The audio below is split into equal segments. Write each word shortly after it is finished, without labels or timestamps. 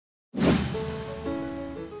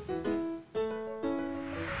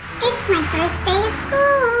my first day of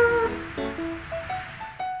school.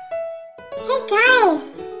 Hey guys,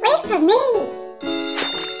 wait for me.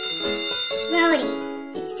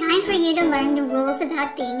 Roadie, it's time for you to learn the rules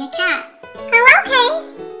about being a cat. Oh,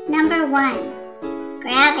 okay. Number 1,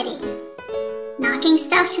 gravity. Knocking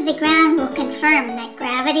stuff to the ground will confirm that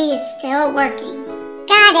gravity is still working.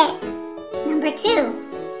 Got it. Number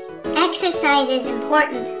 2, exercise is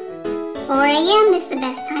important. 4 a.m. is the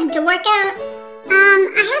best time to work out.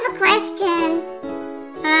 I have a question.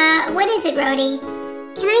 What is it, Roadie?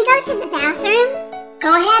 Can I go to the bathroom?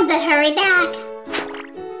 Go ahead, but hurry back.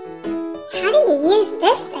 How do you use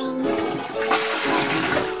this thing?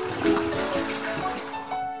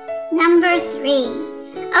 Number 3.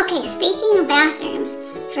 Okay, speaking of bathrooms,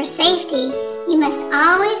 for safety, you must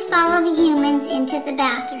always follow the humans into the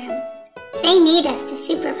bathroom. They need us to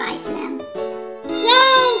supervise them.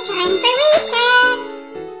 Yay! Time for recess!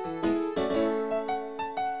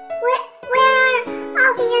 Where are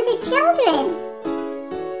all the other children?